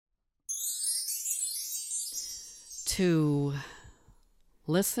to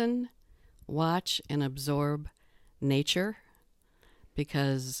listen, watch, and absorb nature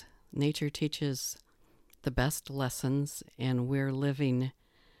because nature teaches the best lessons, and we're living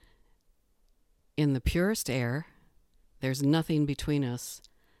in the purest air. There's nothing between us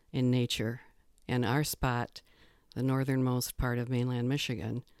in nature. And our spot, the northernmost part of mainland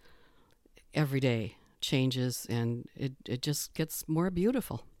Michigan, every day changes, and it just gets more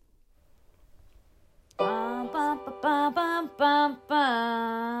beautiful. Bum, bum, bum, bum, bum,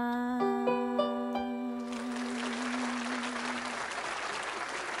 bum.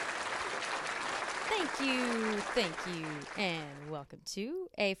 Thank you, and welcome to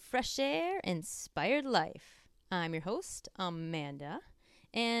A Fresh Air Inspired Life. I'm your host, Amanda,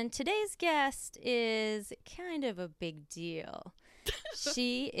 and today's guest is kind of a big deal.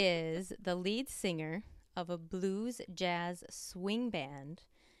 She is the lead singer of a blues jazz swing band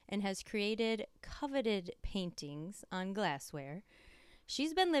and has created coveted paintings on glassware.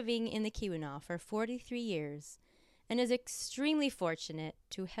 She's been living in the Keweenaw for 43 years and is extremely fortunate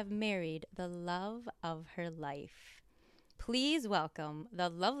to have married the love of her life. Please welcome the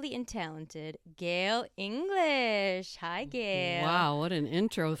lovely and talented Gail English. Hi, Gail. Wow, what an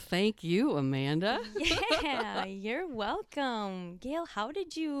intro. Thank you, Amanda. Yeah, you're welcome. Gail, how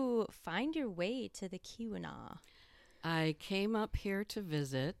did you find your way to the Keweenaw? I came up here to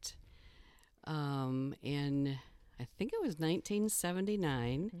visit in, I think it was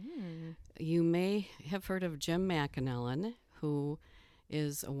 1979. You may have heard of Jim McAnellen, who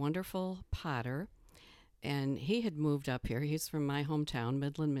is a wonderful potter, and he had moved up here. He's from my hometown,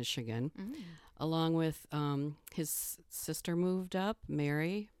 Midland, Michigan, along with his sister moved up,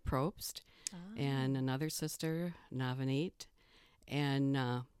 Mary Probst, and another sister, Navanit, and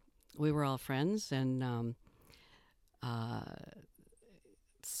we were all friends, and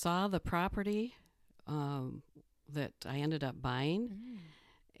saw the property that I ended up buying,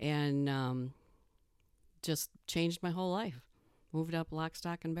 and just changed my whole life. Moved up lock,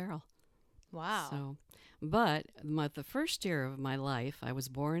 stock, and barrel. Wow. So, but the first year of my life, I was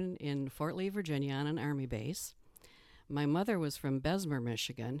born in Fort Lee, Virginia, on an Army base. My mother was from Bessemer,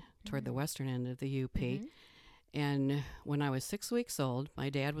 Michigan, toward the western end of the UP. And when I was 6 weeks old, my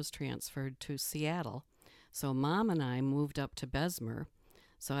dad was transferred to Seattle. So Mom and I moved up to Bessemer.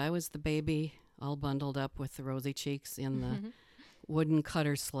 So I was the baby, all bundled up with the rosy cheeks in the wooden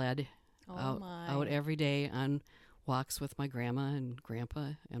cutter sled out every day on walks with my grandma and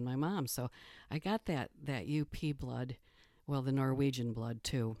grandpa and my mom. So I got that UP blood, well, the Norwegian blood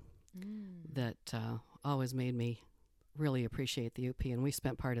too, that always made me really appreciate the UP. And we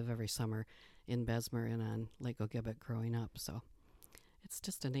spent part of every summer in Bessemer and on Lake Ogibic growing up. So it's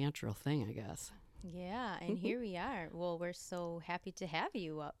just a natural thing, I guess. Yeah, and here we are. Well, we're so happy to have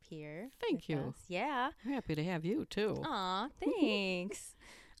you up here. Thank you. Us. Yeah. I'm happy to have you too. Aw, thanks.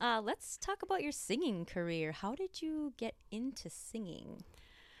 Let's talk about your singing career. How did you get into singing?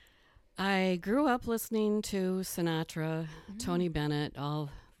 I grew up listening to Sinatra, Tony Bennett,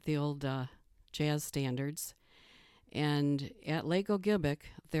 all the old jazz standards. And at Lake Ogibic,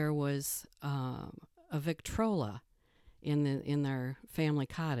 there was a Victrola in their family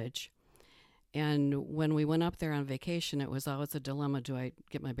cottage. And when we went up there on vacation, it was always a dilemma. Do I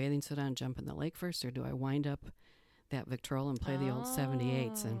get my bathing suit on, jump in the lake first, or do I wind up that Victrola and play the old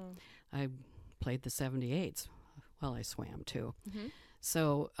 78s? And I played the 78s. Well, I swam too.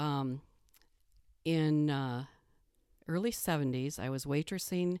 So in early 70s, I was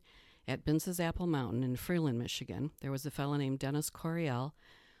waitressing at Bince's Apple Mountain in Freeland, Michigan. There was a fellow named Dennis Coriel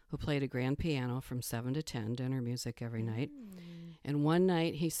who played a grand piano from 7 to 10, dinner music every night. And one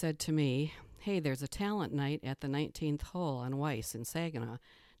night he said to me, "Hey, there's a talent night at the 19th hole on Weiss in Saginaw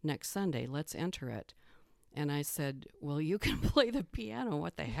next Sunday. Let's enter it." And I said, "Well, you can play the piano.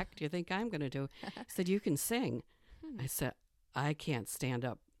 What the heck do you think I'm going to do?" He said, "You can sing." I said, "I can't stand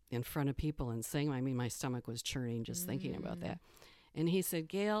up in front of people and sing." I mean, my stomach was churning just thinking about that. And he said,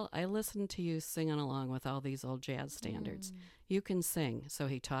 "Gail, I listened to you singing along with all these old jazz standards. You can sing." So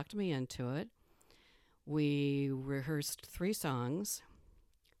he talked me into it. We rehearsed 3 songs.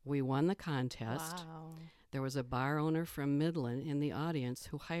 We won the contest. Wow. There was a bar owner from Midland in the audience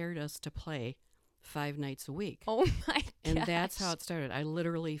who hired us to play 5 nights a week. Oh, my gosh. And that's how it started. I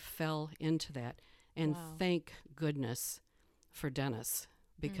literally fell into that. And thank goodness for Dennis,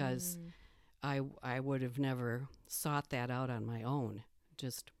 because I would have never sought that out on my own.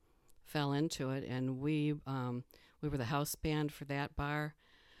 Just fell into it. And we were the house band for that bar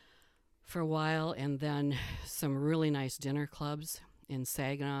for a while, and then some really nice dinner clubs in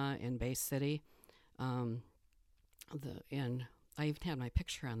Saginaw and Bay City. And I even had my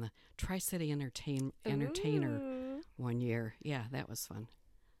picture on the Tri-City Entertainer one year. Yeah, that was fun.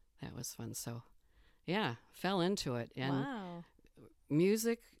 That was fun. So, yeah, fell into it. And Wow.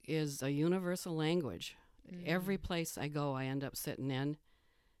 music is a universal language. Mm. Every place I go, I end up sitting in,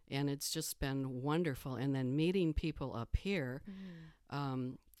 and it's just been wonderful. And then meeting people up here.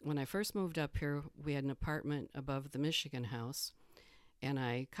 When I first moved up here, we had an apartment above the Michigan House, and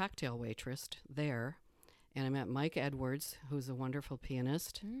I cocktail waitressed there. And I met Mike Edwards, who's a wonderful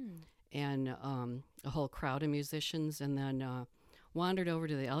pianist, and a whole crowd of musicians, and then wandered over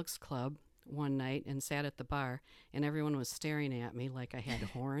to the Elks Club one night and sat at the bar, and everyone was staring at me like I had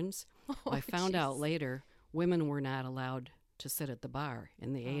horns. Well, I found out later women were not allowed to sit at the bar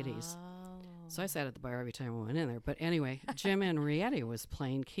in the 80s. So I sat at the bar every time I went in there. But anyway, Jim Henrietti was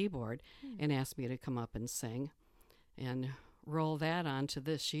playing keyboard and asked me to come up and sing. And roll that on to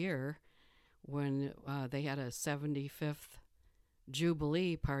this year when they had a 75th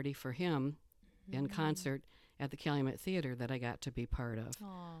Jubilee party for him in concert at the Calumet Theater that I got to be part of.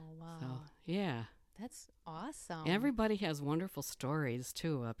 Oh, wow. So, yeah. That's awesome. Everybody has wonderful stories,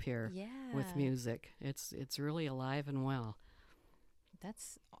 too, up here Yeah. with music. It's really alive and well.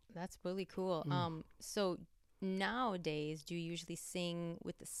 That's really cool. So nowadays, do you usually sing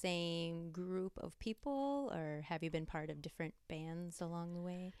with the same group of people, or have you been part of different bands along the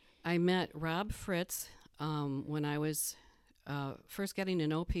way? I met Rob Fritz when I was first getting to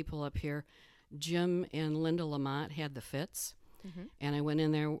know people up here. Jim and Linda Lamont had the Fits, and I went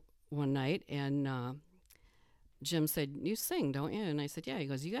in there one night, and Jim said, "You sing, don't you?" And I said, "Yeah." He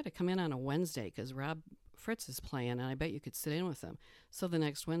goes, "You got to come in on a Wednesday because Rob Fritz is playing, and I bet you could sit in with him." So the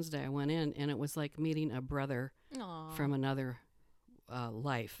next Wednesday I went in, and it was like meeting a brother from another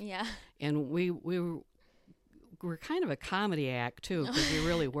life. Yeah. And we were kind of a comedy act, too, because we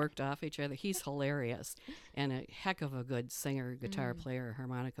really worked off each other. He's hilarious and a heck of a good singer, guitar player,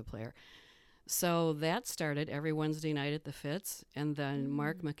 harmonica player. So that started every Wednesday night at the Fitz, and then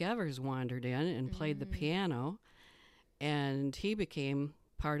Mark McEvers wandered in and played the piano, and he became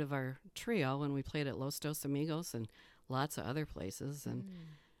part of our trio when we played at Los Dos Amigos and lots of other places.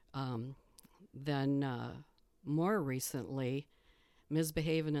 And then more recently,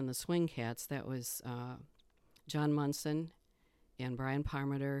 Misbehavin' and the Swing Cats, that was John Munson and Brian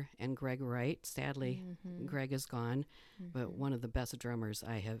Parmenter and Greg Wright. Sadly, Greg is gone, but one of the best drummers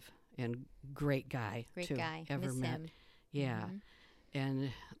I have, and great guy, ever Miss met. him. Yeah.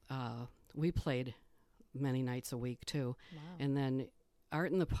 And we played many nights a week, too. Wow. And then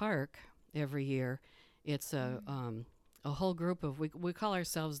Art in the Park every year, it's a whole group of, we call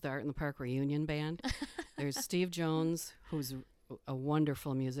ourselves the Art in the Park Reunion Band. There's Steve Jones, who's a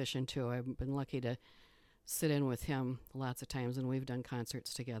wonderful musician, too. I've been lucky to sit in with him lots of times, and we've done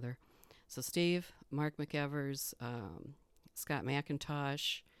concerts together. So Steve, Mark McEvers, Scott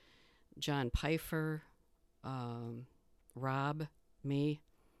McIntosh, John Pfeiffer, Rob, me.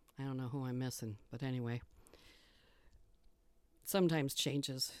 I don't know who I'm missing, but anyway. Sometimes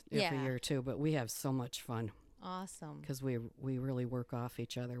changes every year, too, but we have so much fun. Awesome. Because we really work off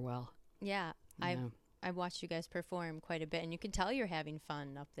each other well. Yeah. I've watched you guys perform quite a bit, and you can tell you're having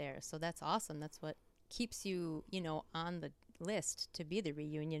fun up there. So that's awesome. That's what keeps you, on the list to be the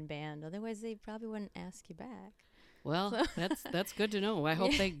reunion band. Otherwise, they probably wouldn't ask you back. Well, that's good to know. I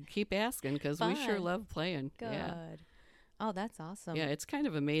hope they keep asking because we sure love playing. Good. Yeah. Oh, that's awesome. Yeah, it's kind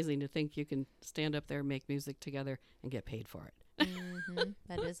of amazing to think you can stand up there, make music together, and get paid for it.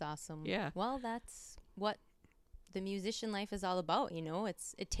 That is awesome. Yeah. Well, that's what the musician life is all about.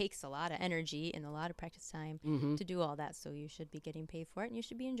 It takes a lot of energy and a lot of practice time to do all that. So you should be getting paid for it, and you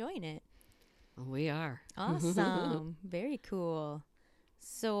should be enjoying it. Well, we are. Awesome. Very cool.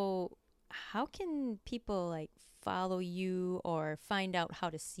 So how can people follow you or find out how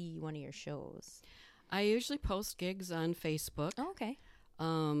to see one of your shows? I usually post gigs on Facebook. Oh, okay.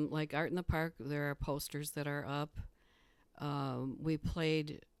 Like Art in the Park, there are posters that are up. We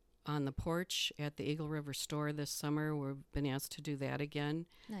played on the porch at the Eagle River store this summer. We've been asked to do that again.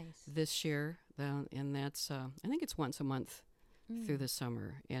 Nice. This year. And that's, I think it's once a month through the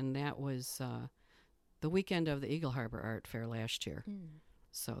summer. And that was the weekend of the Eagle Harbor Art Fair last year.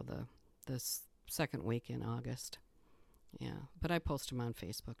 So the second week in August. Yeah. But I post them on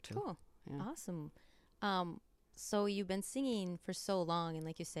Facebook, too. Cool. Yeah. Awesome. So you've been singing for so long, and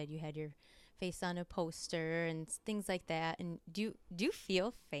like you said, you had your face on a poster and things like that. And do you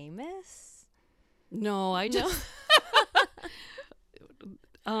feel famous? No, I just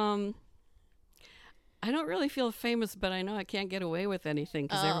I don't really feel famous, but I know I can't get away with anything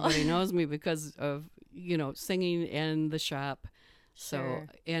because everybody knows me because of singing and the shop. Sure. So,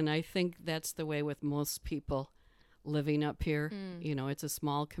 and I think that's the way with most people living up here. It's a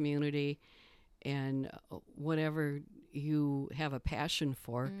small community, and whatever you have a passion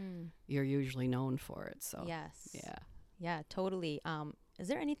for, you're usually known for it. So Yes. yeah. Yeah, totally. Is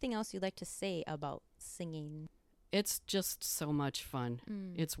there anything else you'd like to say about singing? It's just so much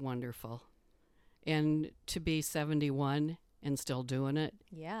fun. It's wonderful. And to be 71 and still doing it.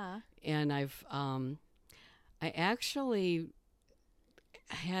 Yeah. And I actually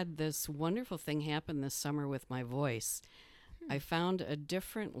had this wonderful thing happen this summer with my voice. I found a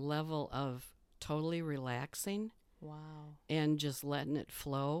different level of totally relaxing. Wow. And just letting it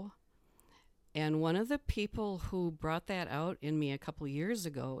flow. And one of the people who brought that out in me a couple years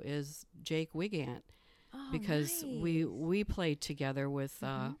ago is Jake Wigant, because nice. we played together with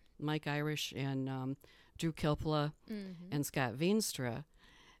Mike Irish and Drew Kilpala and Scott Veenstra.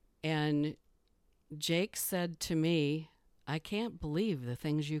 And Jake said to me, I can't believe the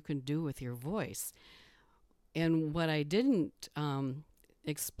things you can do with your voice. And what I didn't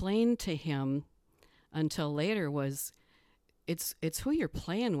explain to him until later was it's who you're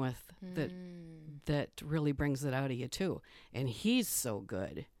playing with that really brings it out of you too. And he's so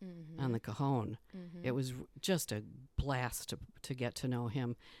good on the cajon. It was just a blast to get to know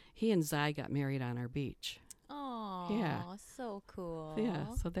him. He and Zai got married on our beach. Oh, yeah, so cool.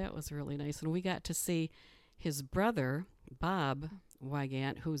 Yeah, so that was really nice. And we got to see his brother, Bob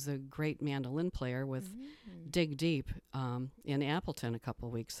Wygant, who's a great mandolin player with Dig Deep in Appleton a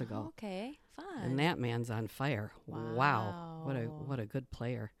couple weeks ago. Okay, fun. And that man's on fire. Wow. What a good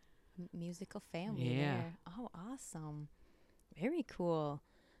player. Musical family Yeah. there. Oh, awesome. Very cool.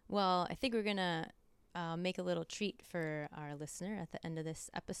 Well, I think we're going to make a little treat for our listener at the end of this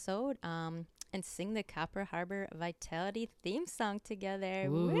episode and sing the Copper Harbor Vitality theme song together.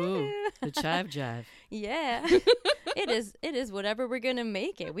 Woo-hoo. The Chive Jive. Yeah. It is whatever we're going to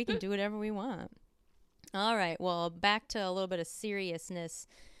make it. We can do whatever we want. All right. Well, back to a little bit of seriousness.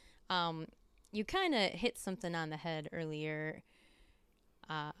 You kind of hit something on the head earlier.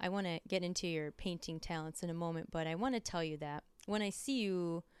 I want to get into your painting talents in a moment, but I want to tell you that when I see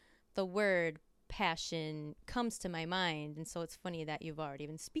you, the word passion comes to my mind. And so it's funny that you've already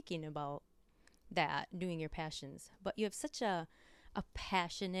been speaking about that, doing your passions. But you have such a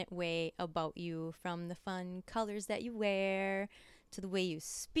passionate way about you, from the fun colors that you wear to the way you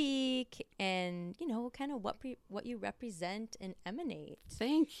speak and, kind of what you represent and emanate.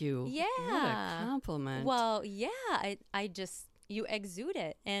 Thank you. Yeah. What a compliment. Well, yeah, I just, you exude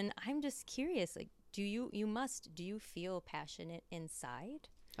it. And I'm just curious, like, do you feel passionate inside?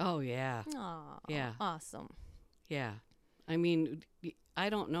 Oh, yeah. Aw, yeah. Awesome. Yeah. I mean, I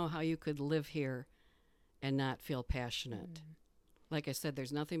don't know how you could live here and not feel passionate. Like I said,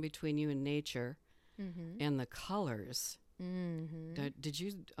 there's nothing between you and nature and the colors. Did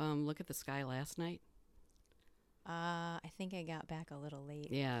you look at the sky last night? I think I got back a little late.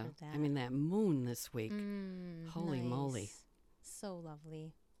 Yeah. For that. I mean, that moon this week. Holy Nice. moly. So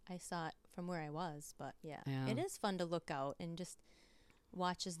lovely. I saw it from where I was, but yeah. Yeah. It is fun to look out and just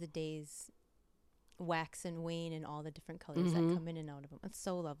watch as the days wax and wane and all the different colors that come in and out of them. It's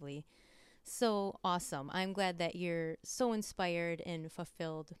so lovely. So awesome. I'm glad that you're so inspired and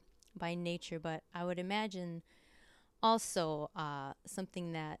fulfilled by nature, but I would imagine also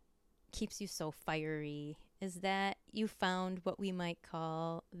something that keeps you so fiery is that you found what we might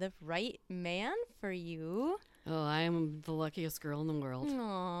call the right man for you. Oh, I am the luckiest girl in the world.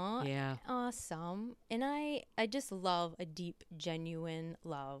 Aww. Yeah. Awesome. And I just love a deep, genuine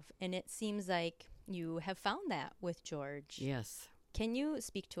love. And it seems like you have found that with George. Yes. Can you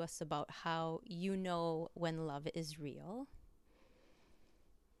speak to us about how you know when love is real?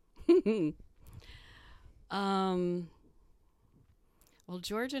 Well,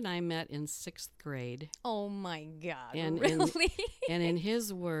 George and I met in 6th grade. Oh my God, And really? And in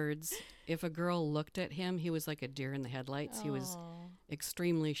his words, if a girl looked at him, he was like a deer in the headlights. He was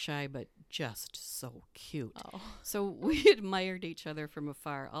extremely shy, but just so cute. So we admired each other from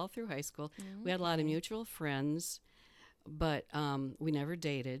afar all through high school. We had a lot of mutual friends, but we never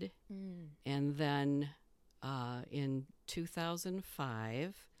dated. And then in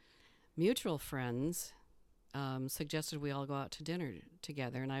 2005, mutual friends suggested we all go out to dinner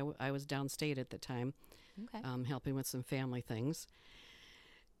together. And I was downstate at the time, helping with some family things.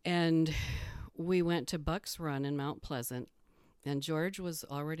 And we went to Buck's Run in Mount Pleasant. And George was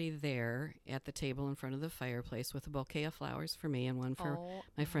already there at the table in front of the fireplace with a bouquet of flowers for me and one for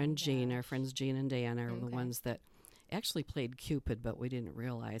my friend Jean. Our friends Jean and Dan are the ones that actually played Cupid, but we didn't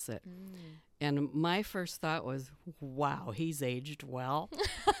realize it. And my first thought was, wow, he's aged well.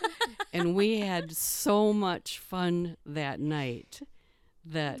 And we had so much fun that night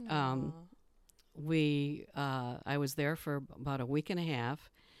that I was there for about a week and a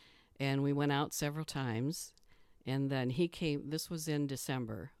half. and we went out several times. And then he came, this was in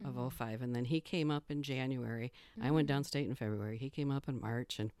December of '05, and then he came up in January. I went downstate in February. He came up in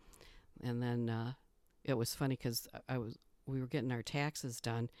March, and then it was funny because we were getting our taxes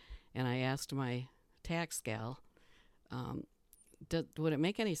done, and I asked my tax gal, would it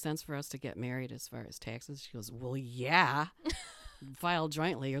make any sense for us to get married as far as taxes? She goes, well, yeah. File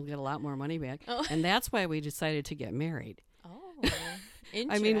jointly, you'll get a lot more money back. Oh. And that's why we decided to get married. Oh,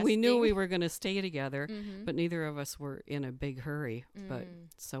 interesting. I mean, we knew we were going to stay together, but neither of us were in a big hurry. But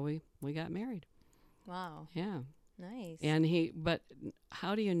so we got married. Wow. Yeah. Nice. And but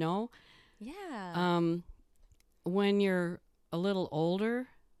how do you know? Yeah. When you're a little older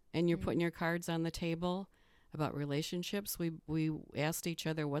and you're putting your cards on the table about relationships, we asked each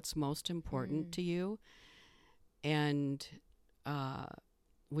other what's most important to you, and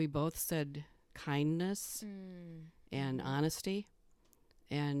we both said kindness and honesty,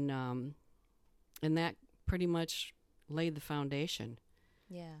 and that pretty much laid the foundation.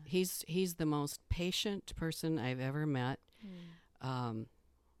 Yeah. He's the most patient person I've ever met.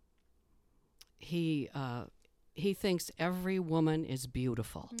 He thinks every woman is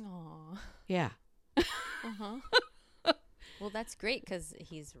beautiful. Aww. Yeah. Well, that's great because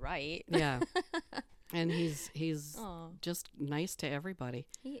he's right. Yeah. And he's just nice to everybody.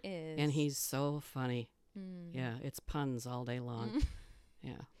 He is. And he's so funny. Yeah, it's puns all day long.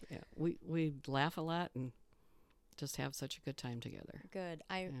 Yeah. We laugh a lot and just have such a good time together. Good.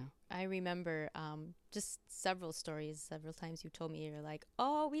 I remember just several stories, several times you told me, you're like,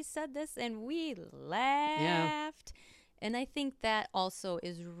 oh, we said this and we laughed. Yeah. And I think that also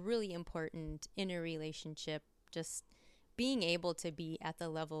is really important in a relationship, just being able to be at the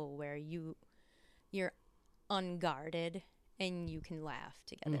level where you're unguarded and you can laugh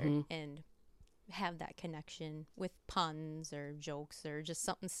together and have that connection with puns or jokes, or just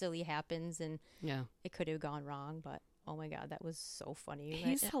something silly happens and it could have gone wrong, but oh my God, that was so funny.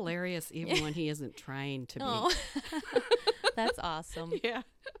 He's hilarious even when he isn't trying to be. That's awesome. Yeah.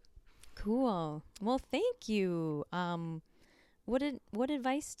 Cool. Well, thank you. What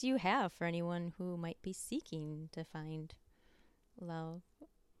advice do you have for anyone who might be seeking to find love?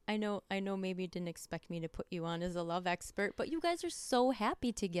 I know maybe you didn't expect me to put you on as a love expert, but you guys are so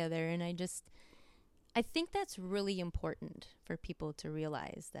happy together, and I think that's really important for people to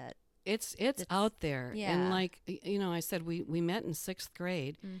realize that it's out there. Yeah. And like, I said, we met in 6th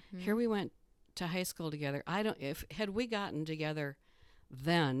grade. Here we went to high school together. Had we gotten together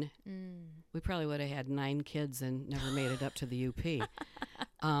then, we probably would have had 9 kids and never made it up to the UP.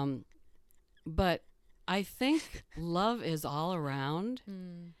 But I think love is all around,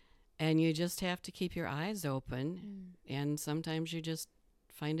 and you just have to keep your eyes open, and sometimes you just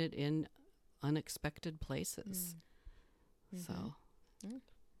find it in unexpected places. So, yeah.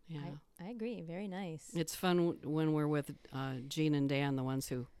 I agree. Very nice. It's fun when we're with Gene and Dan, the ones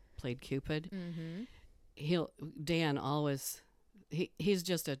who played Cupid. Dan always... He's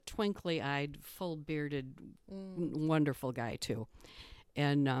just a twinkly-eyed, full-bearded, wonderful guy, too.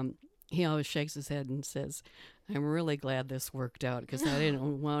 And he always shakes his head and says, I'm really glad this worked out because I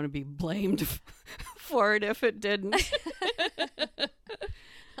didn't want to be blamed for it if it didn't.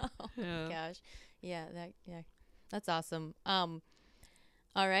 Oh, my gosh. Yeah, that's awesome. All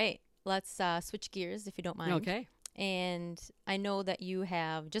right. Let's switch gears, if you don't mind. Okay. And I know that you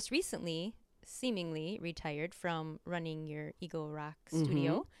have just recently seemingly retired from running your Ego Rock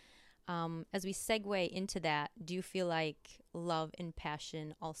studio. As we segue into that, do you feel like love and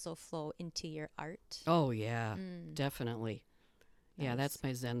passion also flow into your art? Oh, yeah, definitely. Nice. Yeah, that's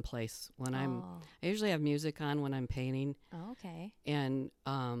my Zen place. I usually have music on when I'm painting. Oh, okay. And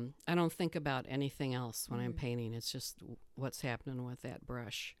I don't think about anything else when I'm painting. It's just what's happening with that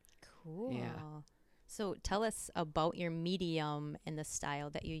brush. Cool. Yeah. So tell us about your medium and the style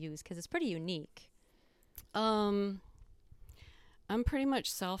that you use, because it's pretty unique. I'm pretty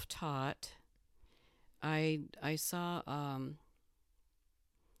much self-taught. I saw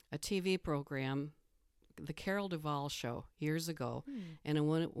a TV program, the Carol Duvall Show, years ago, and a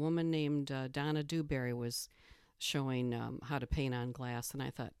woman named Donna Dewberry was showing how to paint on glass, and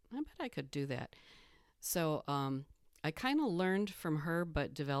I thought, I bet I could do that. So I kind of learned from her,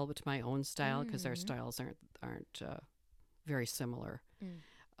 but developed my own style because our styles aren't very similar,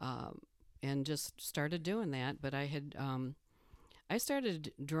 and just started doing that. But I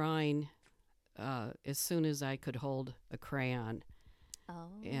started drawing as soon as I could hold a crayon,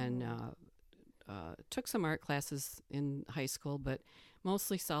 and took some art classes in high school, but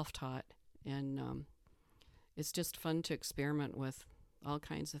mostly self-taught. And it's just fun to experiment with all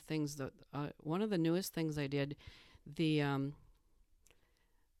kinds of things. One of the newest things I did, the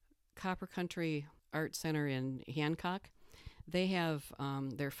Copper Country Art Center in Hancock, they have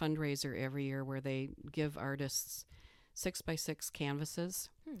their fundraiser every year where they give artists 6x6 canvases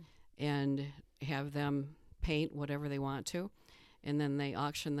and have them paint whatever they want to, and then they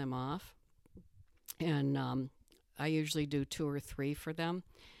auction them off. And I usually do 2 or 3 for them.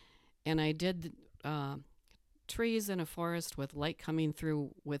 And I did trees in a forest with light coming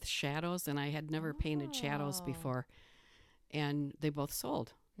through with shadows, and I had never painted shadows before. And they both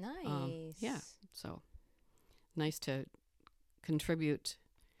sold. Nice. Yeah, so nice to contribute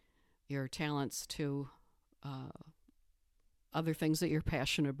your talents to other things that you're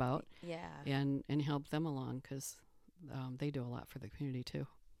passionate about. Yeah. And help them along, because they do a lot for the community too.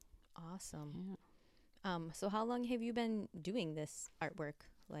 Awesome. Yeah. So how long have you been doing this artwork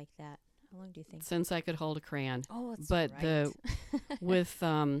like that? How long do you think? Since I could hold a crayon. Oh, that's but right. with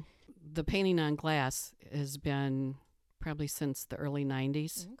the painting on glass has been probably since the early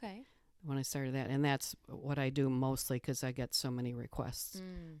 90s Okay. when I started that. And that's what I do mostly because I get so many requests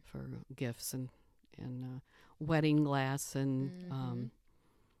for gifts and wedding glass and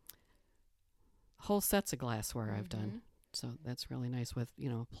whole sets of glassware I've done. So that's really nice with,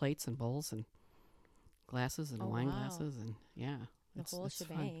 plates and bowls and glasses and wine glasses. And The whole it's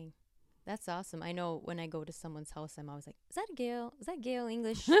shebang. fun. That's awesome. I know when I go to someone's house, I'm always like, is that Gail? Is that Gail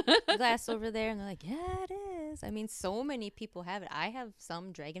English glass over there? And they're like, yeah, it is. I mean, so many people have it. I have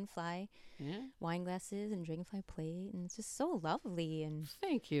some dragonfly wine glasses and dragonfly plate, and it's just so lovely. And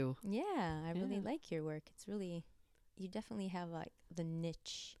Thank you. yeah, I really like your work. It's really, you definitely have like the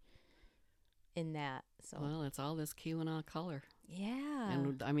niche in that. So Well, it's all this Keweenaw color. yeah.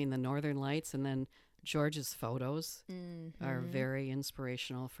 And I mean, the Northern Lights, and then George's photos are very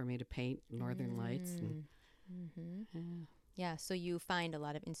inspirational for me to paint Northern Lights. And, Yeah, so you find a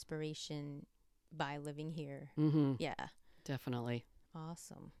lot of inspiration by living here. Yeah. definitely.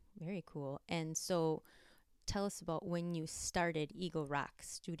 Awesome. Very cool. And so tell us about when you started Eagle Rock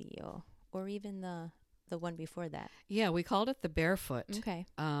Studio, or even the one before that. Yeah, we called it the Barefoot. Okay.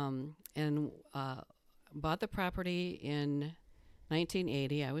 And bought the property in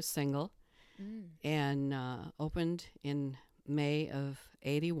 1980. I was single. And opened in May of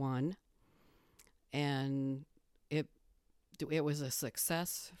 81. And it was a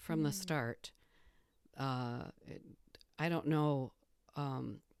success from the start. I don't know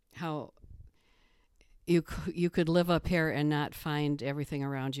how you could live up here and not find everything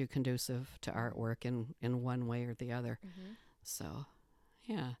around you conducive to artwork in one way or the other. So,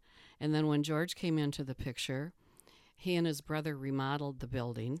 yeah. And then when George came into the picture, he and his brother remodeled the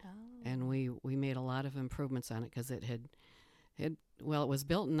building, and we made a lot of improvements on it because it was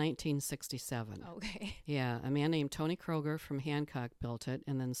built in 1967. Okay. Yeah, a man named Tony Kroger from Hancock built it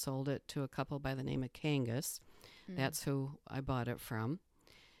and then sold it to a couple by the name of Kangas. That's who I bought it from.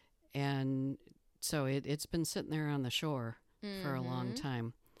 And so it's been sitting there on the shore for a long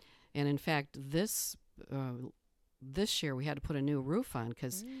time. And in fact, this year we had to put a new roof on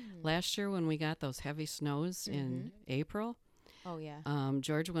because last year when we got those heavy snows in April,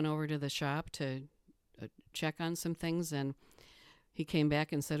 George went over to the shop to check on some things, and he came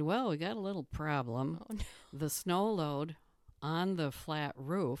back and said, well, we got a little problem. Oh, no. The snow load on the flat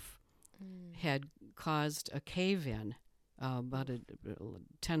roof had caused a cave-in, about a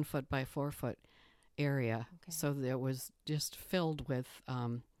 10-foot by 4-foot area. Okay. So it was just filled with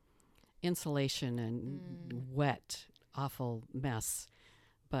insulation and wet, awful mess.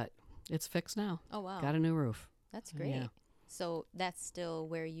 But it's fixed now. Oh, wow. Got a new roof. That's great. Yeah. So that's still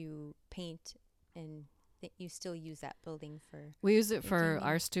where you paint, and you still use that building for... We use it for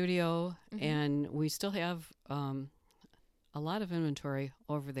our studio, and we still have a lot of inventory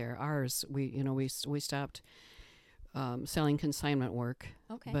over there. Ours, we stopped selling consignment work.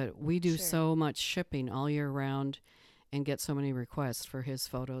 Okay. But we do so much shipping all year round and get so many requests for his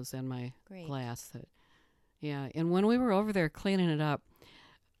photos and my glass that, yeah. And when we were over there cleaning it up,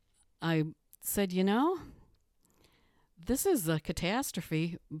 I said, this is a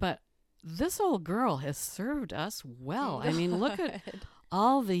catastrophe, but this old girl has served us well. I mean, look at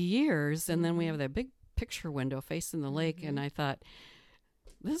all the years. And then we have that big picture window facing the lake. And I thought,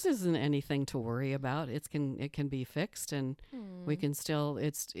 this isn't anything to worry about. It can be fixed, and we can still,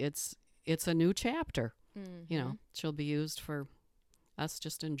 it's a new chapter. She'll be used for us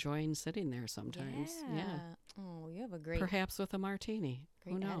just enjoying sitting there sometimes. Yeah. Oh, you have a great... Perhaps with a martini.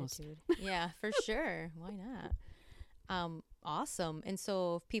 Great Who knows? attitude. Yeah, for sure. Why not? Awesome. And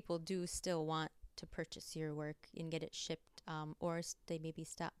so if people do still want to purchase your work and get it shipped, or they maybe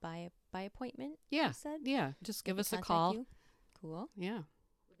stop by appointment, yeah, you said? Yeah, just give us a call. You? Cool. Yeah.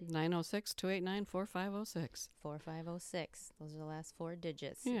 906-289-4506. 4506. Those are the last four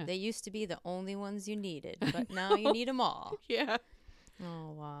digits. Yeah. They used to be the only ones you needed, but now you need them all. Yeah.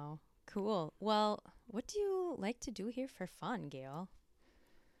 Oh, wow. Cool. Well, what do you like to do here for fun, Gail?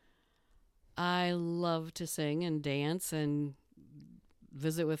 I love to sing and dance and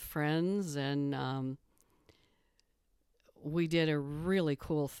visit with friends, and we did a really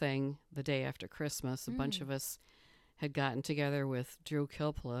cool thing the day after Christmas. A bunch of us had gotten together with Drew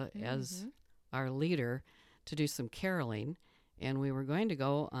Kilpla as our leader to do some caroling, and we were going to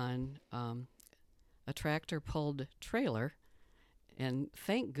go on a tractor-pulled trailer, and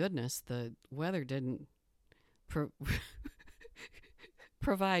thank goodness the weather didn't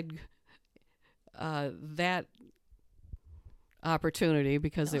provide that opportunity,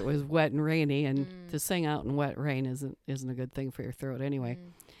 because it was wet and rainy, and to sing out in wet rain isn't a good thing for your throat anyway.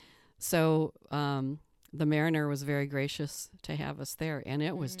 So the Mariner was very gracious to have us there, and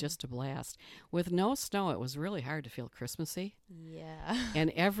it was just a blast. With no snow, it was really hard to feel Christmassy. Yeah.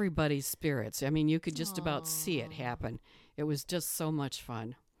 And everybody's spirits. I mean, you could just about see it happen. It was just so much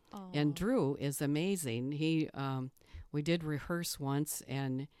fun. And Drew is amazing. We did rehearse once,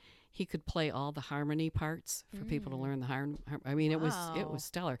 and he could play all the harmony parts for people to learn the harmony. I mean, it was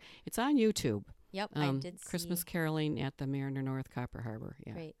stellar. It's on YouTube. Yep, I did Christmas see. Caroling at the Mariner North Copper Harbor.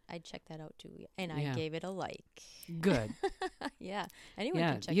 Yeah. Great. I'd check that out, too. And I gave it a like. Good. Yeah. Anyone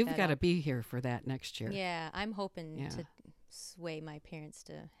can check you've that got to out. be here for that next year. Yeah, I'm hoping to sway my parents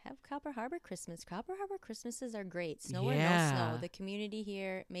to have Copper Harbor Christmas. Copper Harbor Christmases are great. Snow or no snow. The community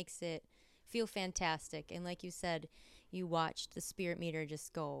here makes it feel fantastic. And like you said, you watched the spirit meter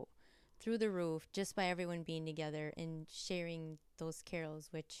just go through the roof just by everyone being together and sharing those carols,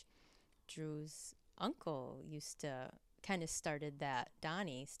 which Drew's uncle used to kind of started that.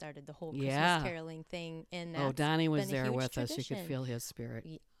 Donnie started the whole Christmas caroling thing. And Donnie was been a there huge with us. You tradition. could feel his spirit.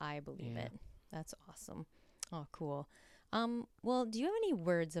 I believe it. That's awesome. Oh, cool. Well, do you have any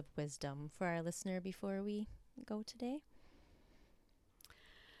words of wisdom for our listener before we go today?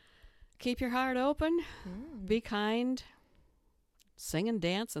 Keep your heart open. Be kind. Sing and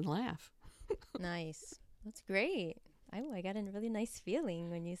dance and laugh. Nice. That's great. I got a really nice feeling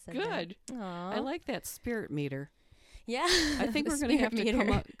when you said that. Good. Aww. I like that spirit meter. Yeah. I think we're going to have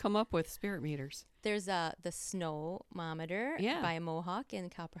to come up with spirit meters. There's the snowmometer by Mohawk,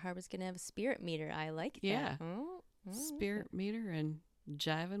 and Copper Harbor's going to have a spirit meter. I like that. Yeah. Spirit meter and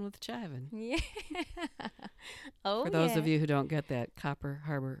jiving with chiving. Yeah. For those of you who don't get that, Copper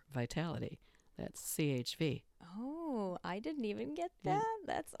Harbor Vitality. That's CHV. Oh, I didn't even get that.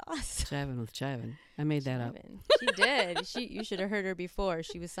 That's awesome. Jiving with chiving. I made that up. She did. You should have heard her before.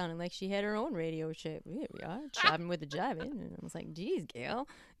 She was sounding like she had her own radio show. Here we are, jiving with the jiving. And I was like, geez, Gail,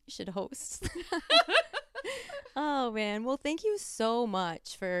 you should host. Oh, man. Well, thank you so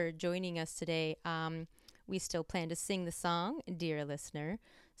much for joining us today. We still plan to sing the song, Dear Listener.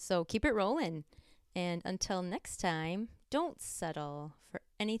 So keep it rolling. And until next time, don't settle for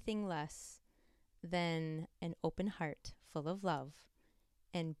anything less than an open heart full of love,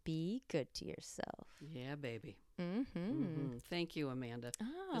 and be good to yourself. Yeah, baby. Thank you, Amanda.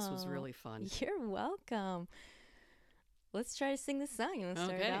 This was really fun. You're welcome. Let's try to sing this song. You want to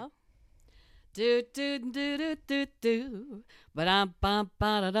start it out? Do do do do do do, ba da ba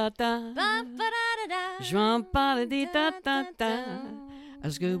ba da da da, Ba ba da da da, jump ba da dee da da da, a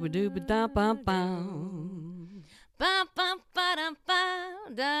scooba doo ba da ba ba. Ba ba ba da ba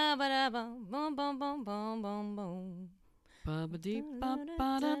da ba da ba boom boom boom boom boom boom. Ba ba dee ba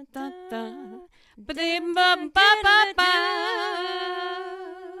ba da da da, ba dee ba ba ba ba.